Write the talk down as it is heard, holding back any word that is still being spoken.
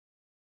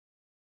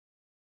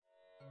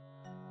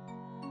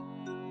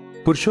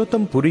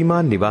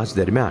પુરુષોત્તમપુરીમાં નિવાસ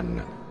દરમિયાન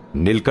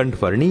નીલકંઠ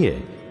વર્ણીએ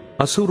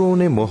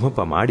અસુરોને મોહ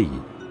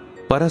પમાડી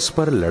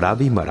પરસ્પર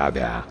લડાવી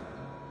મરાવ્યા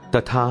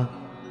તથા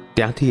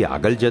ત્યાંથી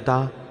આગળ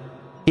જતા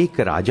એક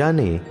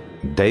રાજાને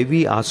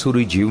દૈવી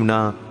આસુરી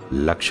જીવના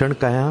લક્ષણ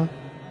કહ્યા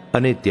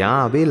અને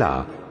ત્યાં આવેલા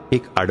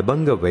એક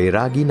અડબંગ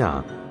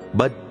વૈરાગીના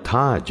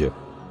બધા જ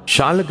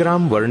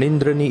શાલગ્રામ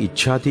વર્ણિન્દ્રની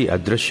ઈચ્છાથી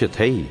અદૃશ્ય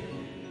થઈ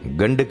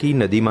ગંડકી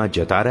નદીમાં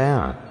જતા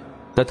રહ્યા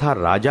તથા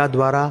રાજા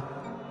દ્વારા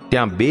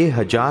ત્યાં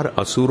 2000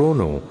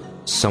 અસુરોનો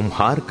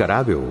સંહાર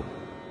કરાવ્યો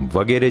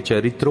વગેરે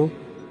ચરિત્રો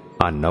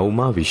આ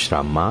 9મા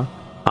વિશ્રામમાં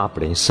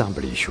આપણે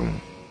સાંભળીશું.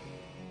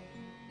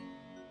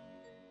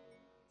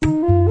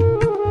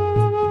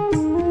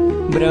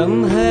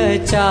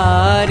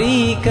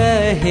 બ્રહ્મચારી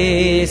કહે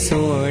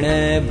સુણ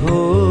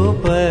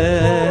ભૂપ,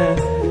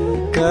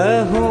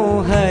 કહું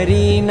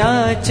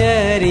હરિના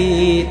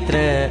ચરિત્ર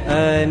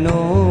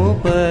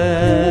અનુપ.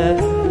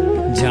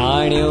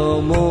 જાણ્યો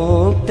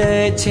મુક્ત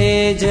છે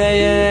જય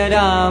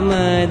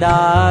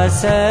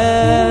રામદાસ,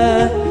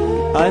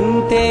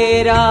 અંતે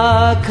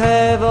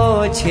રાખવો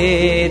છે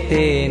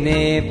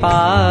તેને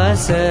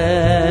પાસ.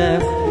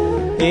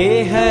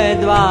 એહ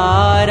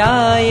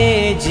દ્વારા એ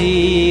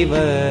જીવ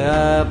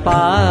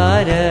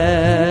અપાર,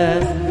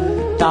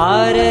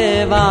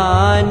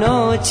 તારવાનો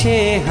છે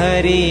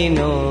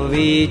હરિનો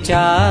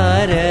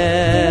વિચાર.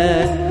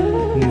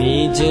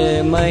 નિજ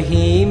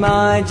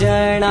મહિમા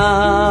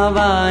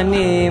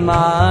જણાવાને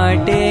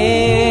માટે,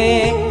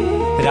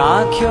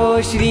 રાખ્યો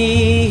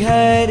શ્રી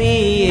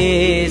હરિએ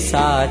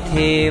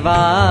સાથે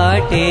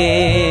વાટે.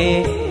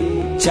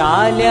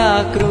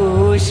 ચાલ્યા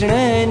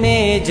કૃષ્ણને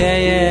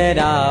જય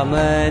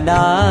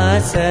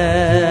રામદાસ,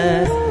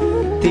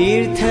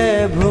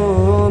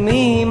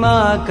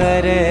 તીર્થભૂમિમાં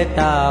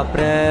કરતા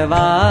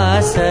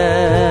પ્રવાસ.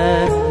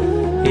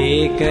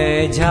 એક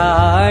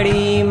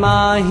ઝાડી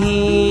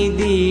માહી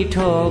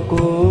દીઠો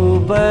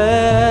કૂપ,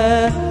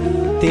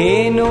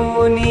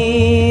 તેનું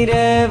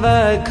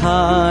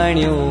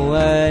નીરવખાણ્યું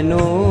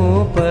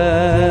અનુપ.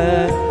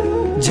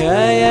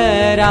 જય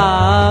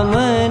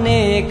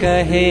રામને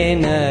કહે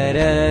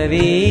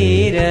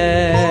નરવીર,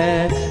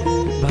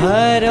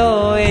 ભરો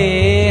એ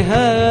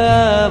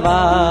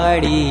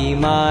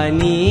હવાડીમાં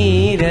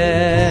નીર.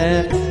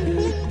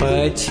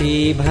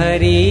 પછી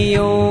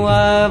ભર્યું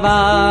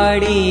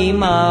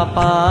અવાડીમાં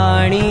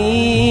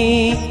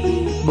પાણી,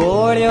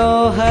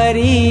 બોળ્યો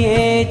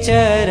હરિએ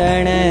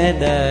ચરણ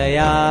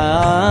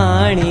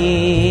દયાણી.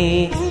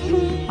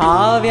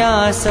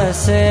 આવ્યા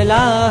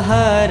સસલા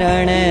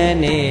હરણ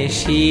ને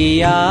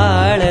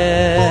શિયાળ,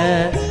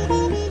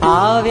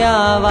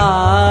 આવ્યા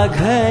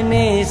વાઘ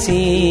ને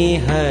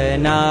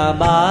સિંહના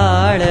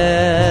બાળ.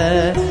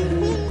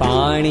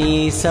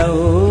 પાણી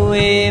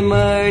સૌએ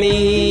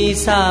મળી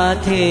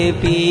સાથે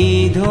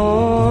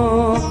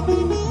પીધું,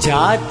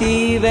 જાતિ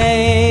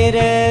વૈર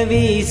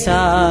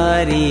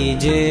વિસારી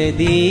જ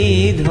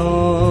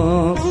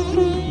દીધું.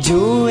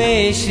 જુએ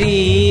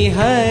શ્રી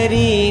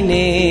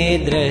હરિને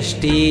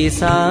દ્રષ્ટિ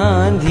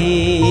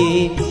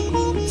સાંધી,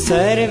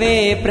 સર્વે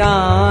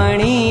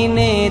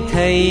પ્રાણીને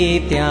થઈ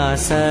ત્યાં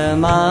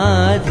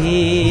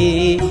સમાધિ.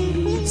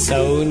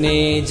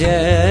 સૌને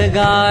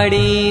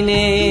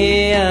જગાડીને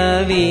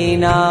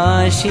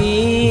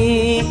અવિનાશી,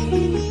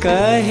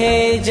 કહે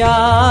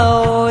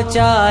જાઓ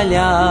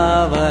ચાલ્યા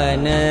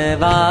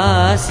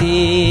વનવાસી.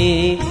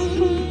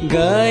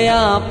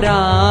 ગયા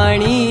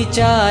પ્રાણી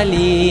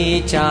ચાલી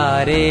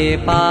ચારે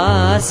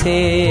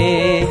પાસે,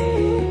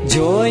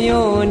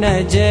 જોયું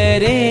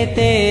નજરે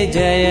તે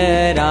જય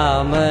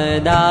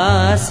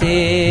રામદાસે.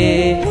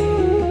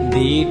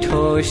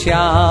 દીઠો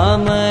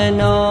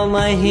શ્યામનો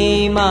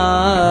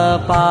મહિમા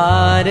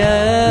પાર,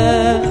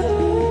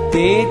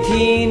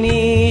 તેથી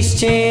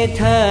નિશ્ચય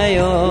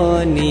થયો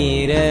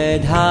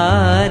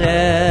નિરધાર.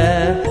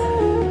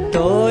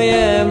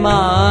 તોય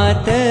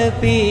માત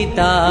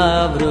પિતા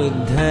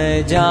વૃદ્ધ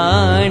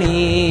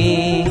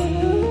જાણી,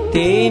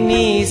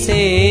 તેની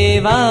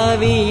સેવા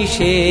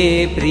વિશે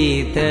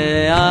પ્રીત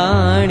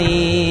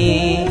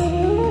આણી.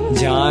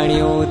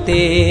 જાણ્યું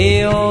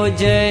તેઓ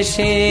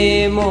જશે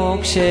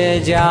મોક્ષ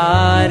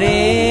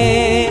જ્યારે,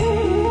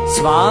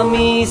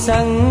 સ્વામી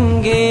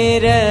સંગે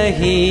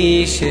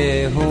રહીશ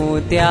હું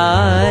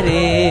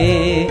ત્યારે.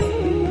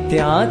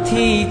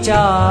 ત્યાંથી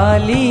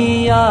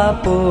ચાલિયા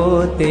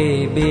પોતે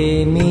બે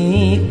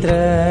મિત્ર,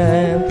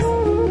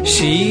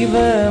 શિવ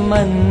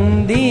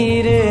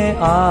મંદિર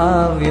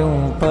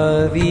આવ્યું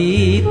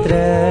પવિત્ર.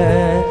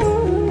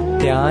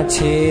 ત્યાં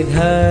છે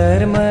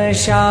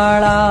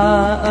ધર્મશાળા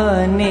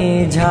અને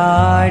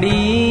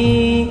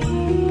ઝાડી,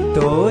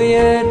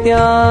 તોય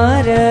ત્યાં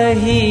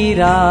રહી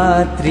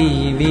રાત્રિ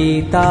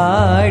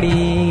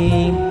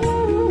વિતાડી.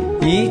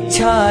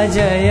 ઈચ્છા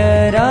જય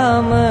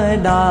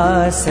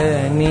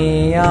રામદાસને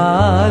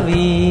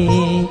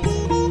આવી,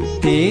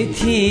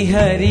 તેથી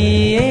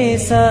હરિએ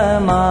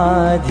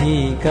સમાધિ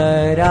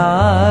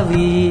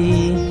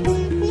કરાવી.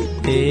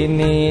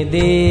 તેને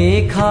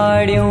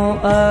દેખાડ્યું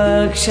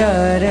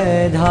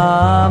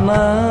અક્ષરધામ,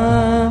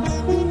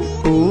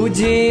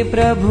 पूजे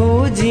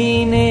प्रभुजी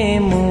ने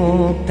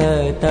मुक्त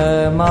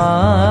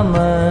तमाम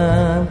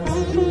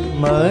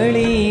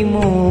मळी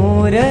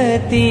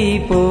मूर्ति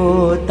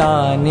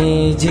पोताने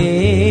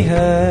जेह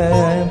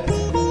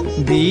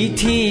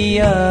बीठी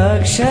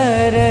अक्षरधाम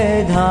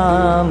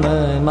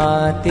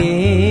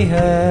मातेह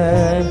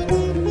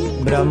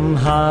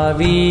ब्रह्मा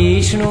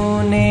विष्णु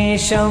ने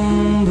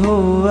शंभु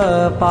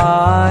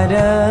अपार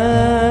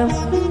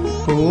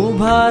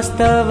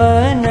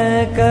उभास्तवन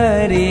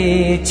करे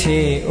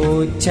छे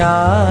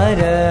उच्चार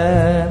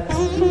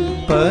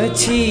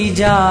पछी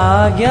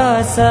जाग्या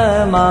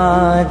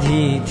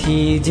समाधि थी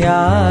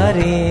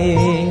जारे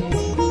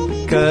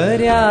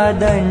कर्या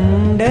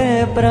दंड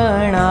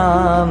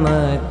प्रणाम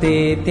ते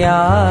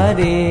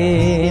त्यारे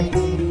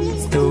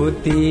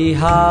स्तुति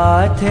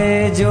हाथ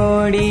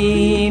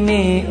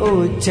जोड़ीने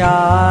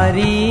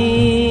उच्चारी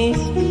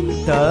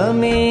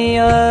तमे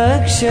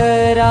अक्षरातीत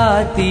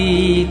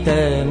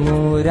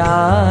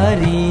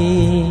मुरारी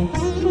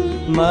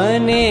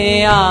मने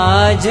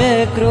आज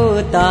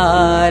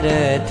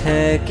कृतार्थ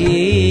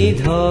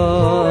कीधो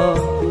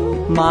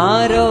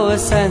मारो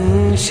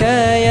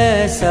संशय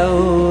सौ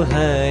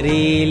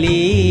हरी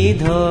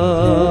लीधो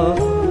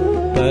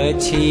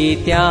पछी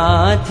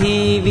त्यांथी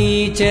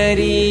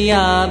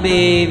विचरिया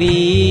बे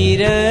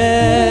वीर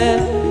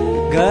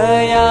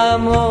गया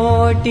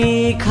मोटी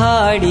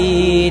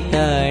खाड़ी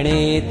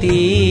तणे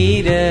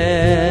तीर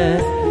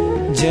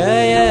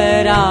जय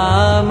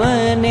राम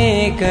ने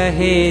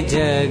कहे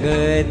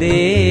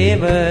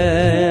जगदेव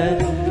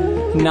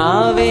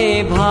नावे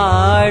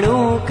भाड़ू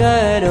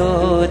करो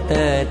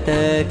तत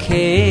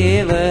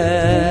खेव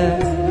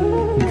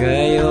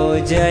गयो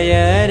जय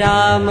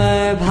राम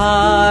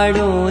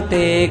भाड़ू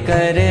ते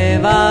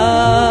करवा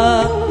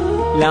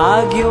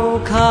लाग्यू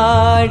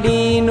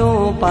खाड़ीनु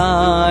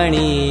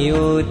पाणी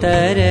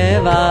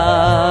उतरवा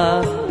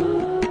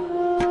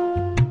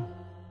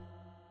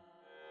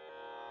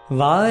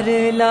वार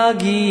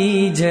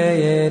लागी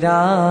जय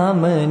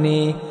राम ने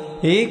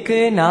एक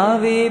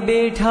नावे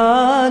बैठा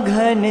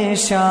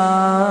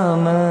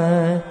घनश्याम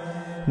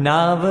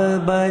नाव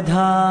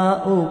बधा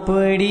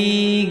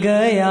उपड़ी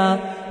गया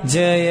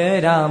जय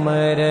राम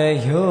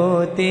रह्यो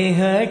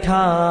तेह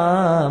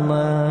ठाम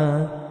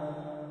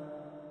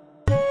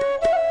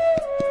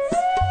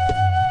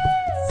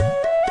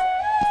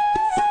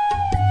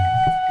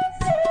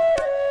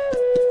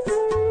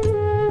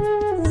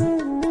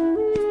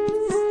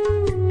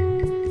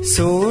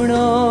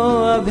सुनो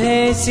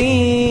अभय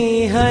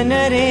सिंह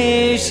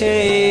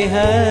नरेशेह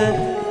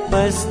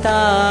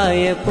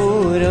पस्ताय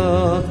पूरो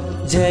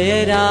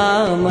जय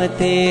राम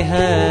तेह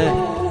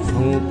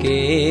हूँ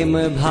केम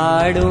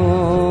भाड़ू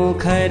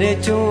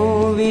खर्चू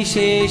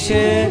विशेष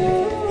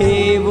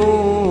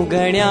एवं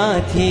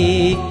गण्याथी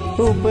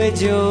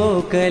उपजो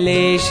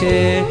कलेश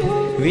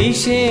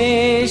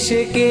विशेष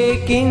के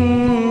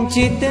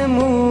किंचित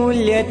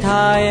मूल्य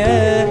थाय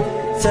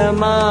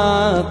समा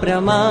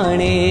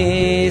प्रमाणे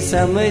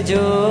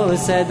समझो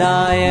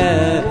सदाय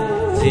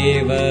जे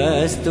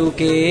वस्तु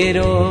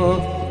केरो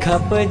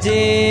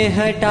खपजे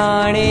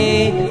हटाणे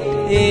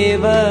ए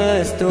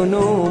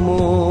वस्तुनु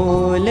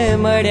मूल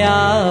मळ्या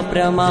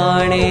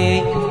प्रमाणे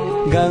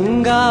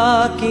गंगा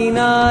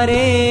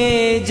किनारे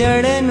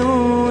जळनु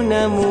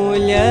न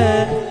मूल्य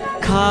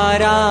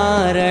खारा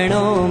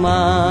रणोमा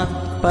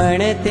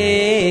पण ते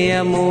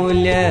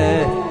अमूल्य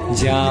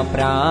ज्या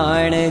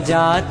प्राण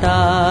जाता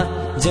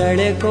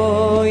जड़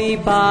कोई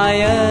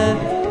पाय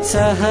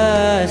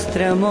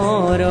सहस्त्र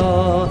मोरो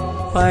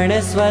पण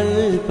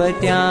स्वल्प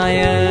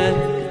त्याय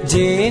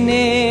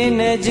जेने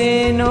न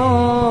जेनो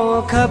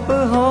खप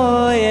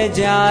होय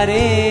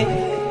जारे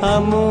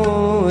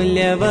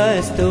अमूल्य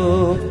वस्तु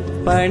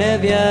पण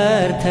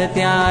व्यर्थ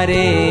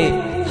त्यारे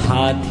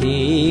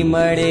हाथी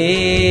मळे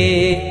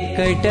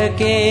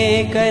कटके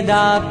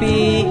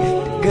कदापि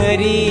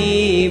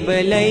गरीब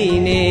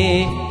लईने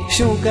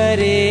शू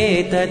करे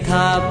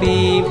तथापि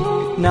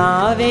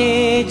नावे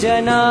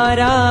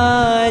जनारा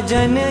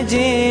जन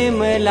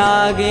जेम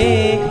लागे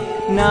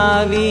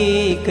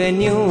नाविक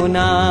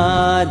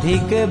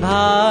न्यूनाधिक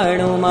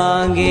भाड़ू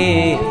मांगे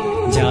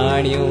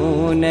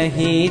जाण्यू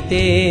नहीं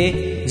ते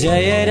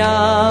जय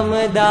राम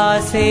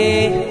दासे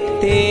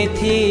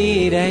तेथी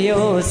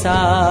रह्यो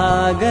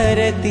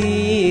सागर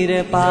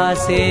तीर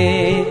पासे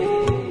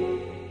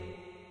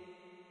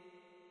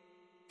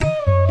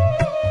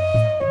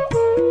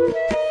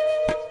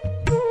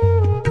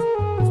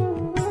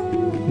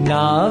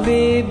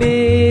नावे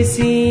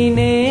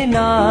बेसीने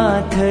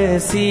नाथ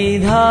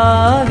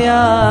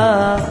सीधाव्या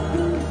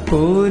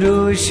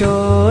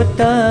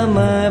पुरुषोत्तम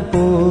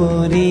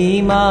पुरी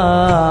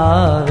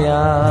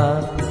माव्या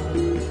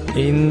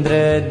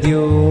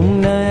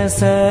इंद्रद्युम्न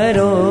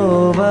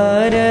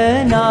सरोवर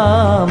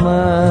नाम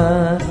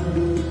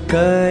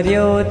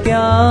कर्यो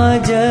त्या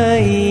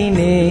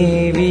जईने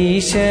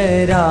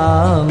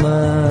विश्राम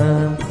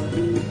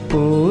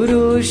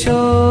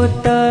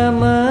पुरुषोत्तम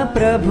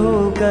प्रभु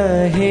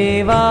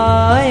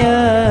कहेवाय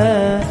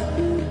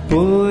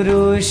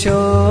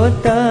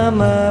पुरुषोत्तम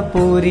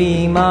पुरी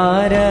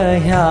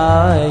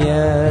मारह्याय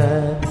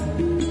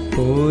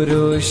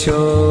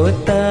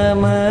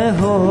पुरुषोत्तम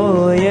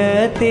होय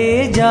ते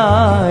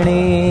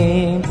जाणे,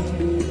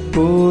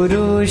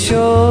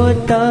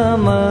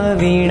 पुरुषोत्तम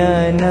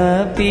विणन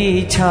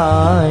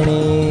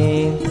पिछाणे।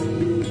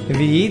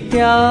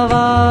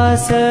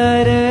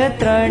 वीत्यावासर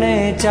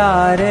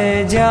 3-4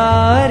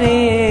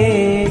 जारे,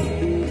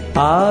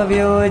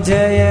 आव्यो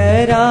जय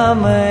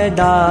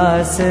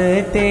रामदास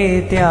ते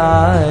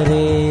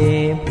त्यारे।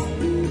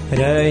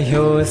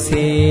 रह्यो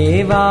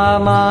सेवा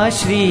मा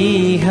श्री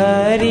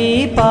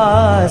हरि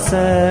पास,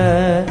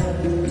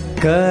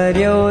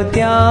 कर्यो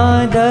त्या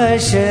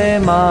 10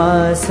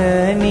 मास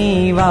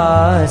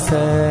निवास।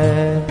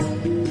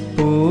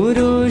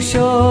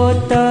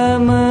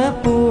 पुरुषोत्तम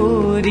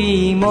पुरी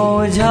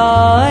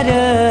मोझार,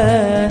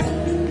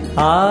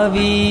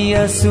 आवी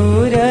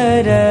असुर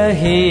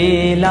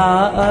रहेला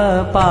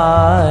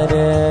अपार।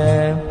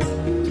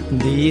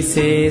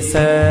 दिसे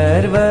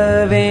सर्व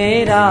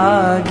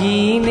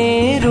वैरागी ने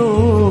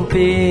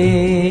रूपे,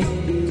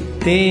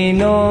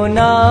 तेनो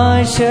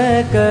नाश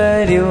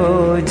कर्यो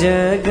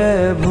जग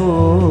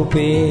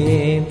भूपे।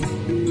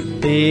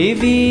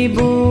 एवी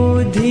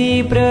बुद्धि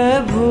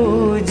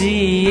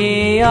प्रभुजीए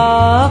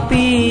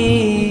आपी,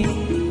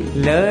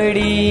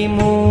 लड़ी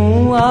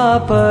मुआ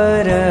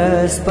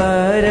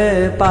परस्पर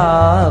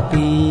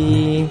पापी।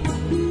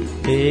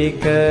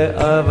 एक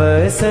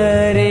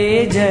अवसरे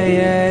जय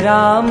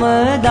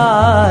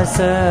रामदास,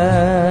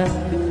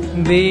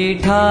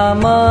 बैठा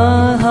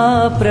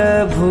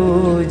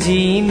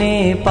महाप्रभुजी ने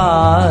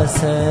पास।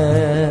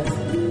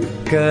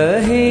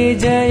 कहे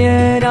जय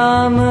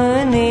राम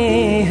ने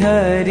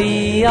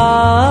हरि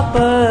आप,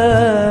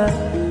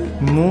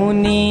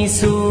 मुनि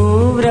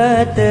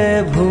सुव्रत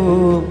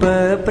भूप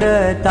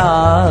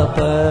प्रताप।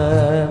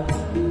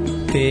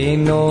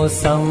 तेनो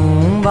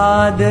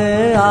संवाद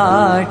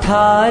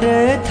 18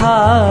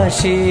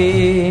 थाशे,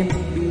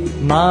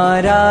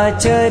 मारा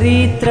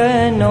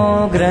चरित्रनो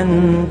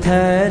ग्रंथ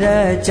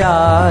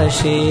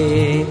रचाशे।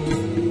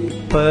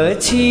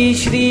 पछी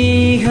श्री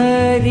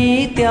हरि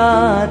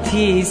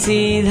त्यांथी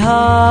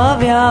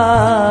सीधाव्या,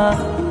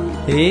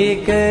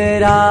 एक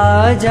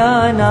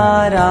राजाना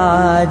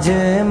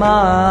राजमा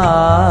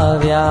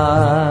आव्या।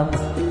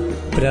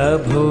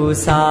 प्रभु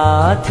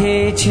साथे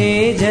छे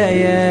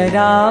जय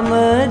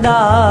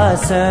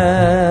रामदास,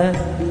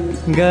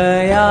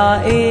 गया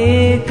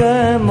एक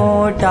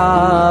मोटा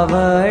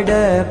वड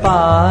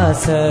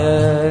पास।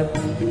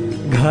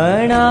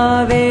 घणा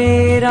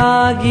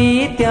वैरागी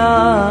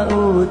त्यां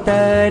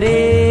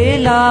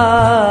उतरेला,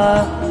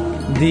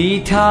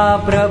 दीठा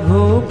प्रभु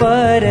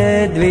पर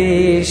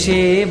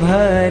द्वेषे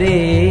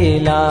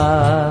भरेला।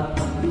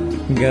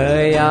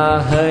 गया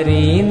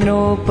हरि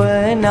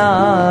नृपना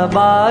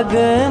बाग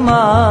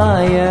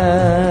माय,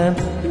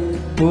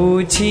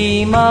 पूछी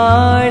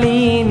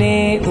माळीने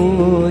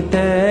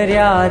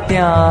उतर्या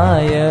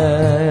त्याय।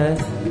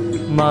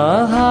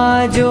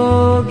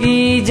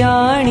 महाजोगी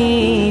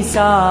जाणी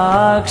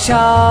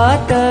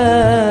साक्षात,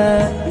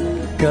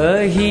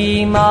 कही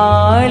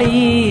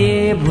माळीए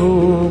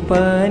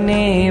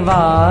भूपने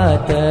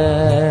वात।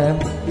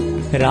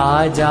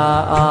 राजा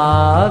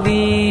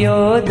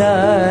आवियो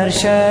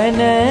दर्शन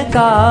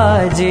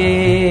काजे,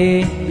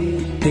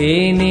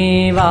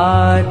 तेने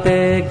वात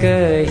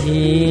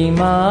कही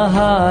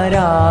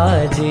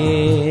महाराजे।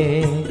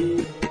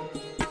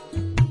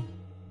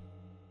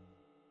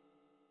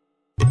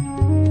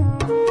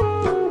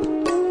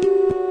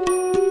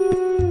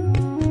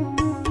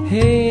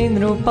 हे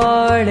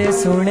नृपाल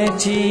सुन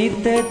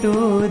चित्त तू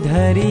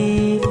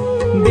धरी,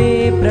 बे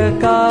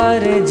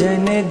प्रकार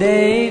जन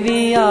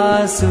दैवी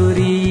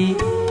आसुरी।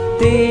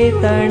 ते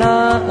तणा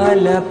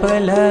अलप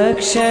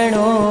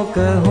लक्षणों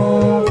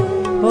कहूं,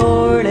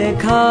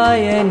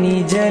 ओळखाय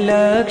निज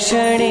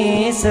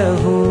लक्षणे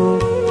सहु।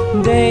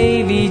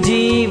 दैवी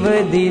जीव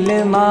दिल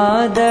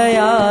मा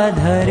दया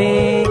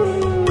धरे,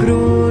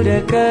 क्रूर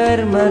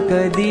कर्म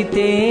कदी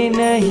ते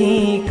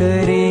नहीं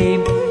करे।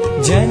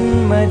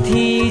 जन्म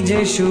थी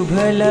ज शुभ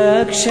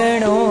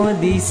लक्षणों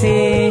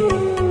दिसे,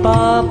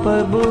 पाप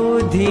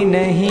बुद्धि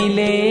नहीं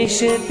लेश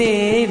ते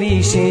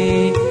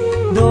विषे।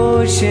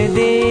 दोष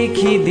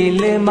देखी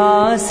दिल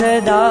मा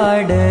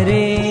सदा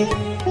डरे,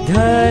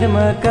 धर्म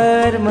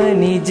कर्म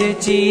निज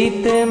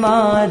चित्त मा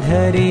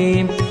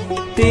धरे।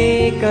 ते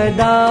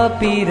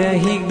कदापि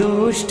रही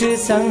दुष्ट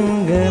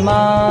संग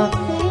मा,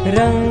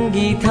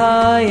 रंगी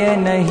थाय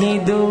नहीं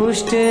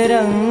दुष्ट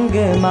रंग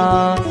मा।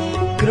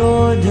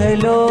 क्रोध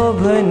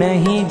लोभ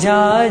नहीं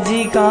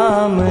जाजी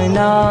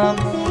कामना,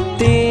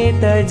 ते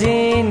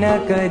तजे न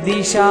कदी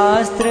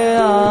शास्त्र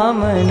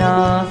आमना।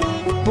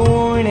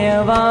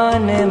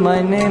 पुण्यवान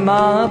मन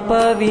मा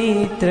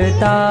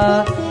पवित्रता,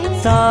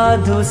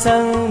 साधु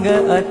संग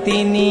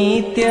अति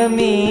नित्य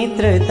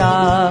मित्रता।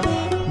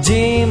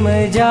 जेम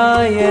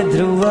जाय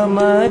ध्रुव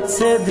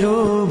मत्स्य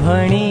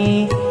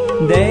ध्रुवणी,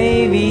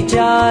 दैवी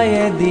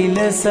चाय दिल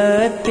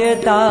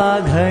सत्यता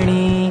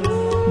घणी।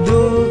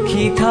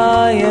 दुखी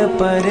थाय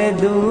पर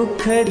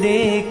दुख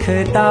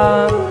देखता,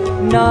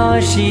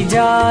 नाशी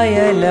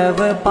जाय लव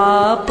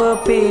पाप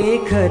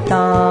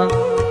पेखता।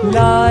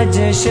 लाज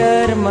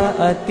शर्म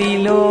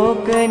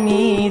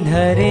अतिलोकनी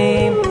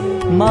धरे,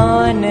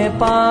 मान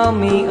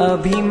पामी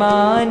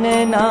अभिमान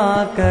ना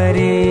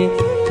करे।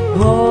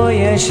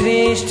 होय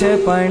श्रेष्ठ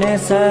पण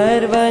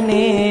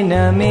सर्वने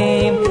नमे,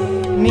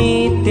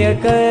 नित्य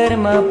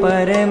कर्म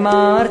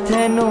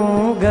परमार्थनु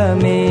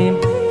गमे।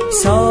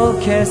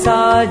 सौख्य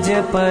साज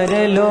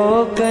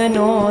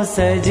परलोकनो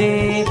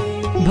सजे,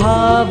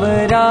 भाव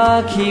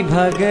राखी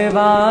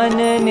भगवान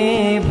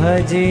ने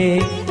भजे।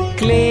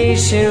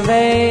 क्लेश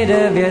वैर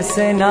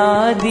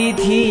व्यसनादि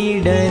थी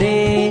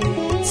डरे,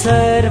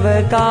 सर्व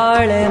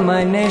काल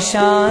मन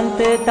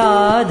शांतता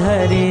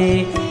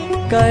धरे।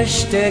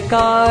 कष्ट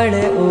काल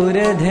उर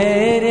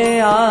धैर्य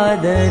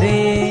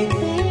आदरे,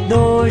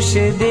 दोष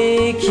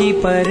देखी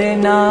पर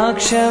ना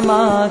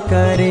क्षमा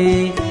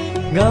करे।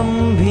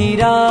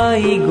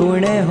 गंभीराई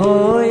गुण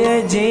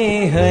होय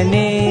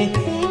जेहने,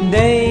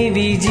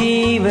 दैवी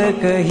जीव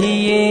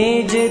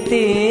कहिए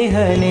जते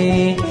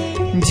हने।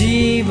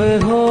 जीव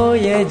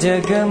होय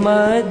जग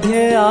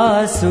मध्य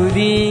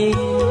आसुरी,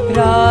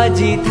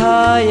 राजी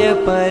थाय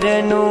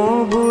परनो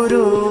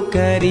गुरु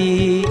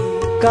करी।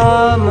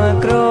 काम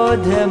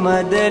क्रोध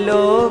मद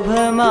लोभ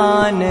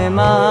मान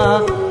मा,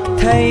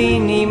 थई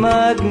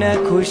निमग्न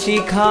खुशी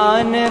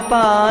खान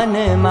पान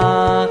मा।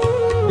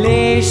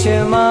 लेश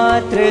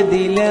मात्र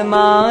दिल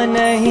मा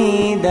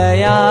नहीं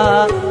दया,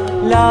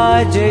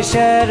 लाज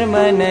शर्म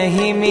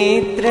नहीं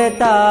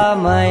मित्रता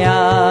मया।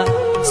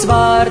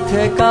 स्वार्थ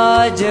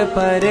काज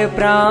पर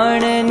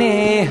प्राण ने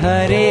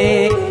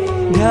हरे,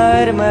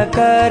 धर्म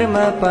कर्म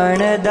पण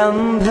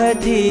दंभ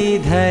थी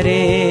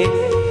धरे।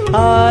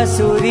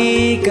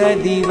 आसुरी क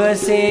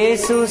दिवसे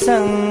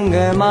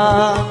सुसंगमा,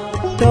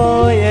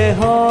 तोय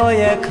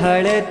होय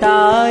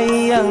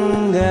खड़ताई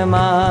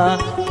अंगमा।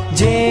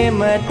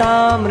 जेम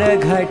ताम्र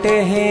घट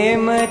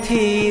हेम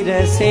थी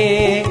रसे,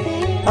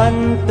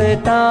 अंत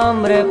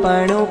ताम्र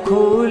पणु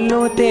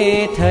खूलनु ते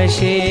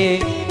थशे।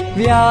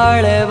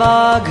 व्याळ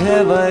वाघ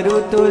वरु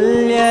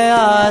तुल्य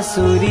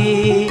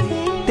आसुरी,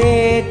 ते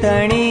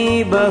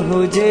तणी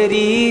बहुज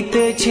रीत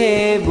छे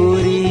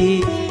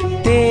बुरी।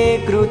 ते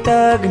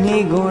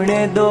कृतघ्नि गुण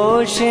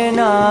दोष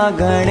ना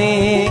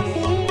गणे,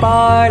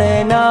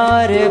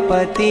 पाळनार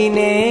पति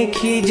ने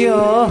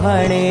खीजो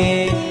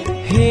हणे।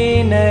 हे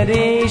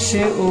नरेश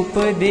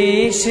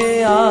उपदेश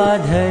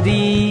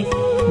आधरी,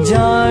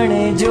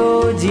 जान जो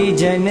जी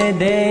जन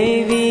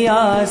दैवी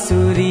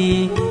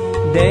आसुरी।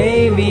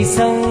 दैवी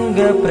संग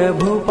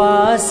प्रभु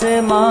पास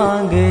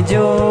मांग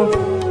जो,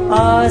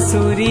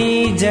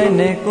 आसुरी जन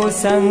को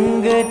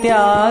संग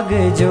त्याग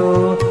जो।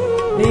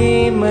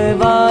 एम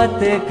बात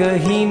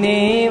कही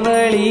ने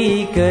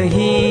वળી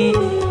कही,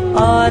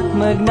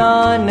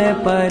 आत्मज्ञान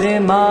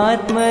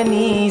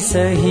परमात्मनी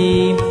सही।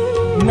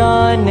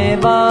 ज्ञान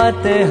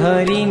बात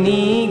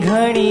हरिनी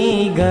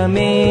घणी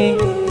गमे,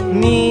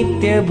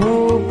 नित्य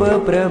भूप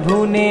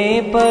प्रभु ने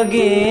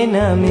पगे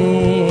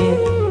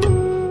नमे।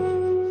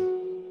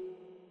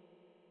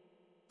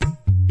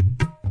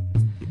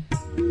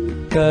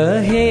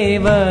 कहे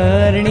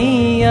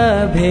वर्णीय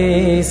भे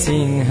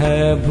सिंह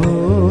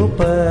भूप,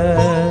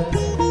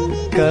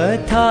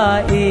 कथा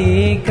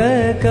एक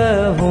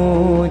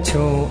कहूँ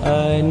छो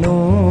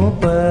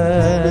अनूप।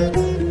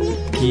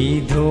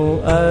 कीधो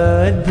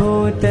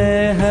अद्भुत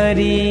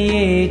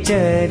हरिये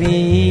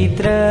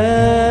चरित्र,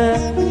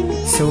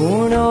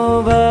 सुनो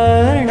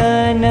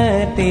वर्णन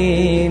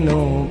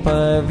तेनो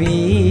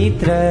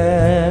पवित्र।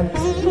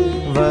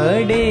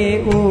 वडे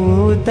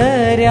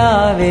उतर्या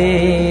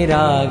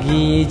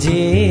वैरागी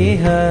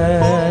जेह,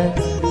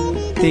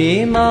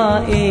 तेमा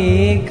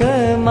एक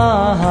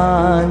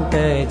महांत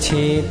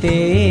छे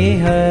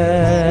तेह।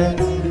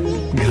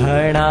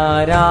 घणा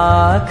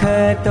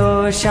राखतो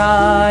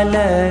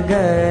शालग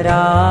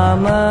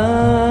राम,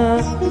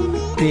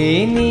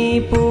 तेनी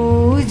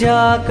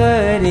पूजा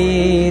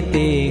करे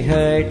तेह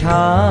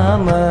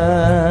ठाम।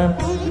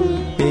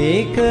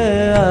 एक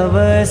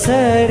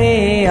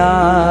अवसरे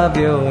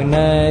आव्यो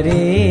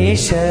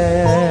नरेश,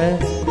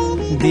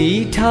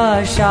 दीठा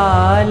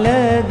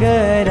शालग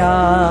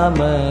राम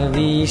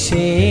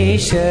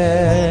विशेष।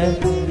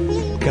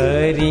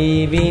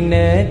 करी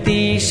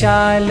विनती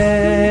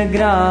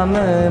शालग्राम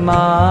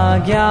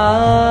माग्या,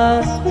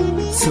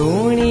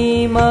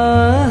 सुनी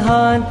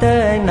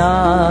महांतना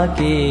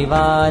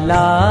केवा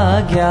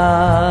लाग्या।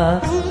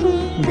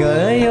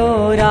 गयो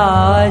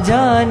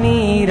राजा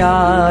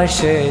निराश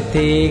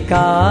ते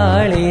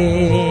काळे,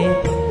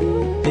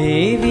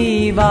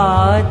 तेवी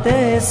वात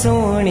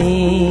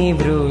सुनी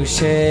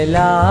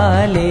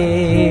वृषलाले।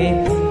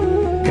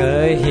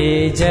 कहे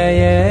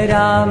जय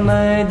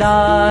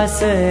रामदास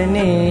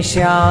ने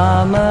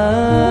श्याम,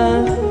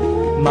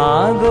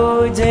 मागो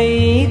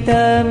जई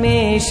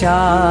तमे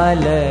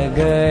शालग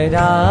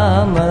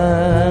राम।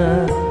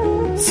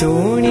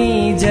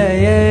 सुनी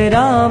जय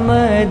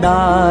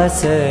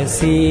रामदास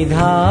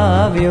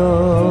सीधाव्यो,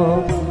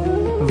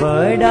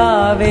 वडा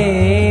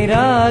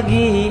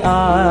वैरागी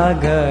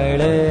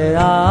आगळ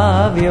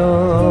आव्यो।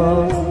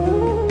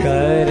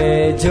 कर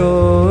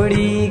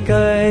जोड़ी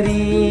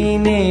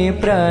करीने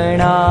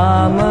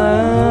प्रणाम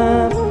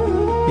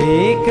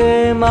एक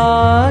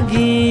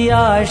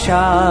मागिया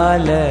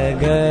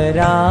शालग्राम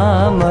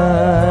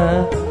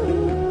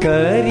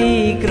करी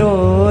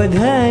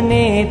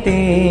क्रोधने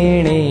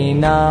तेणे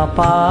ना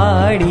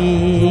पाडी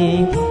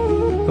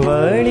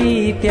वळी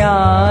त्या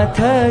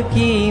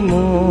थकी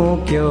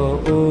मूक्यो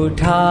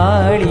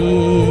उठाडी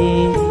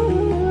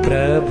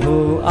प्रभु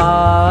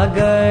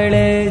आगळ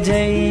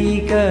जई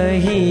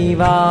कही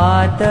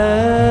वात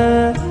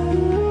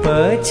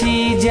पछी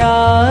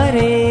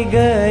जारे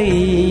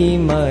गई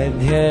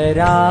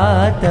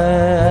मध्यरात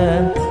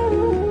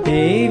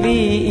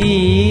तेवी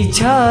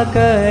इच्छा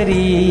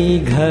करी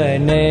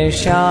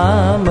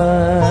घनश्याम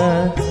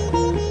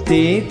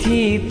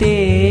तेथी ते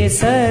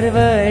सर्व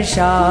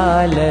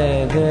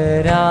शालग्राम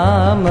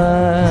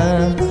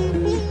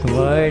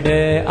वड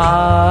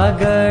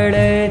आगळ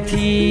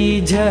थी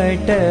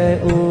झट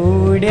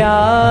उड्या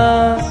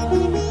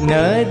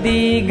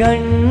नदी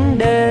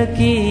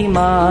गंडकी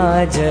मा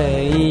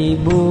जई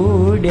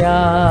बूड्या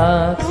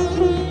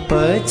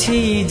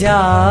पछी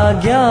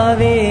जाग्या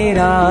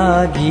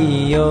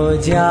वेरागियो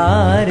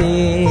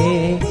ज्यारे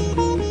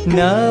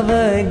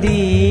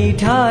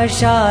नवदीठा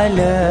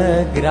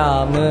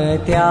शालग्राम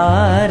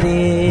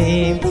त्यारे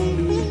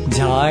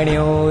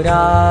जाण्यो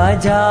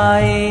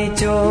राजाए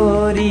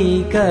चोरी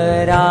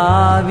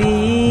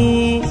करावी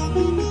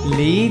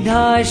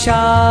लीधा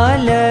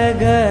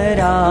शालग्राम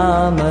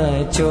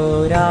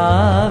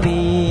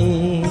चोरावी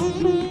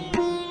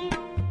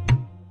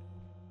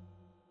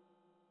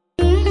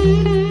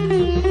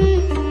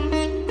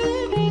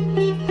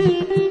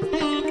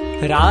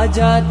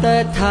राजा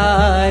तथा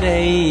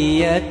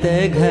रैयत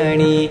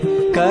घणी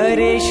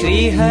करे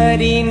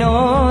श्रीहरिनो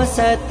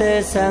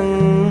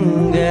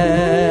सत्संग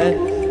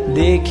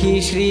देखी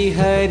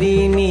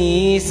श्रीहरिनी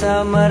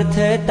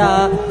समर्थता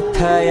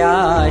थया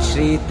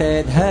श्रित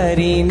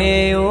धरीने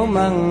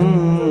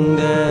उमंग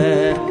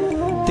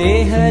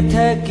तेह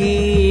थकी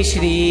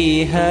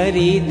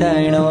श्रीहरि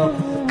तणो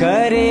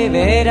करे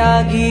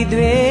वैरागी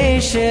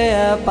द्वेष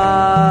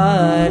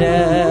अपार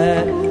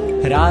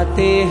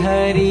राते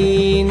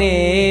हरीने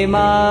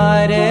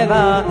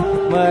मारवा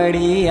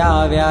मळी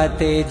आव्या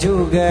ते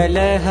जुगल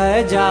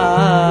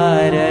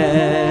हजार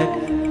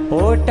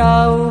ओटा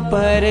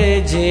उपर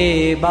जे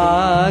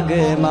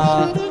बागमा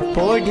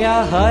पोढ्या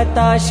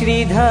हता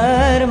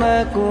श्रीधर्म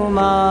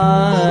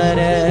कुमार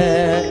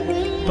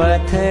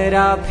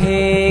पथरा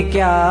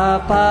फेक्या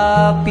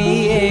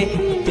पापीए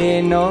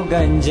तेनो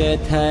गंज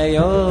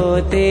थयो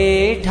ते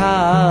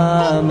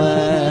ठाम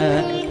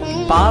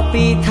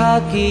पापी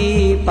थाकी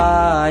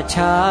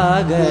पाछा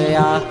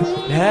गया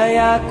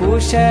भया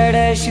कुशल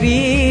श्री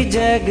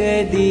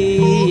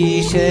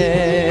जगदीश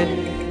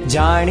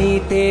जानी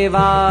ते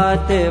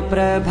वात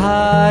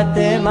प्रभात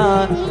मा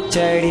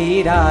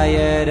चढ़ी राय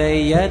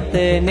रैयत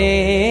ने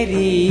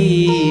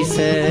रीस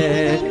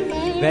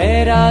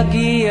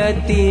वैरागी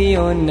अति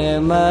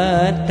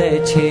उन्मत्त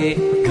छे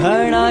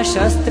घणा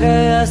शस्त्र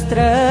अस्त्र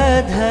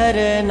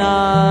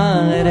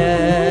धरनार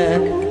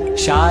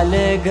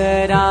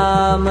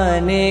शालग्राम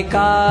ने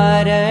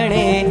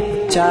कारणे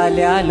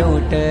चाल्या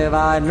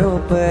लूटवा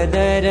नृप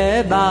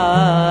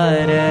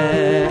दरबार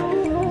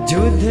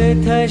युद्ध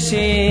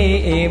थशे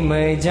एम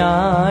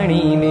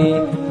जाणीने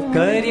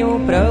कर्યું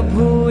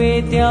प्रभुए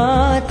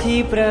त्यांथी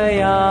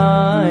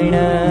प्रयाण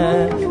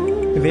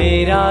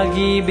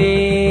वैरागी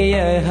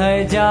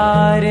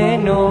 2000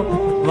 नो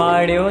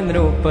वाड्यो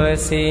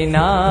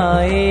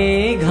नृपसेनाए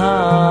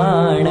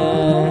घाण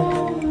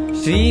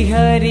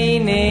श्रीहरि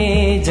ने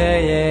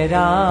जय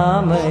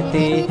राम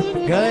ते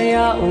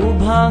गया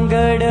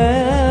उभांगड़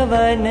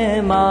वन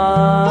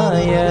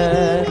माय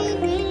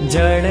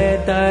जड़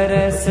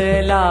तरस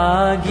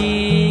लागी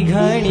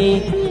घणी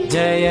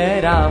जय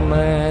राम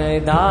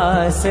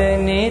दास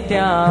ने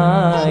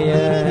त्याय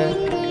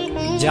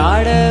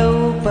जाड़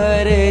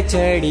ऊपर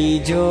चढ़ी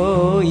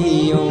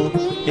जोईयो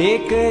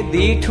एक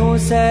दीठू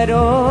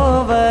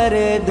सरोवर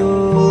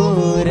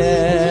दूर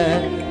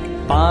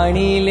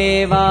पाणी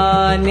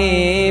लेवाने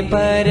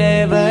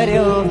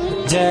परवर्यो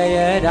जय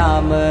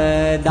राम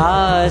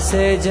दास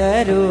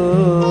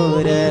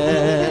जरूर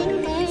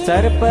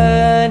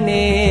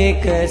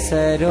सर्पनेक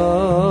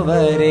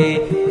सरोवरे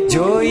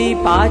जोई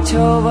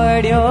पाछो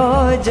वड्यो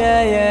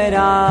जय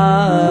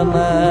राम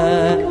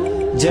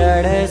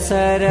जड़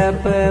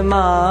सरप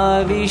मा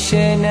विष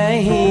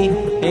नहीं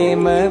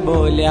एम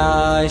बोल्या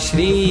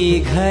श्री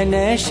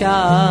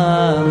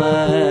घनश्याम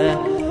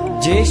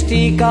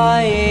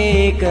ज्येष्ठिकाए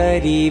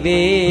करी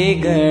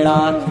वेगळा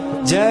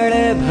जड़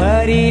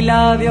भरी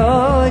लाव्यो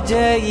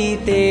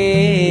जईते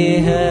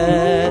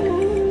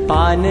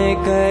पान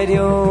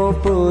कर्यो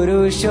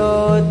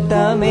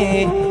पुरुषोत्तमे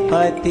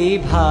अति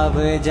भाव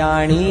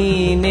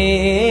जाणीने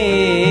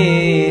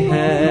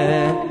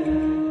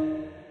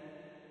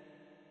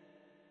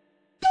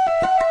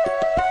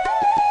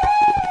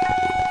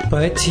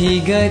पछी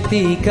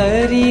गति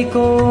करी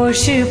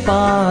कोश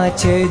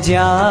 5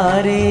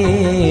 जारे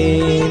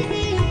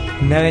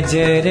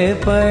नजर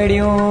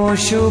पड्यो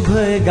शुभ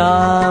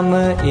गाम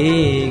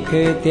एक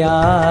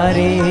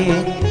त्यारे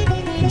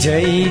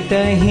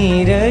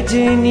जैतहि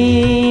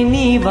रजनी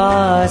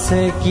निवास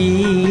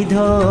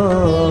कीधो,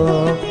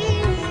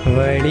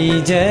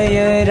 वड़ी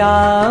जय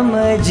राम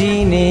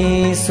जी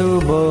ने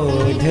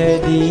सुबोध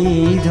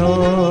दीधो।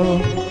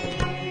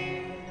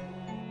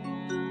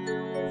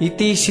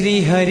 इति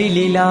श्री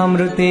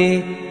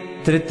हरिलीलामृते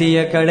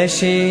तृतीय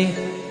कलशे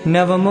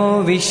नवमो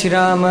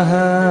विश्रामः।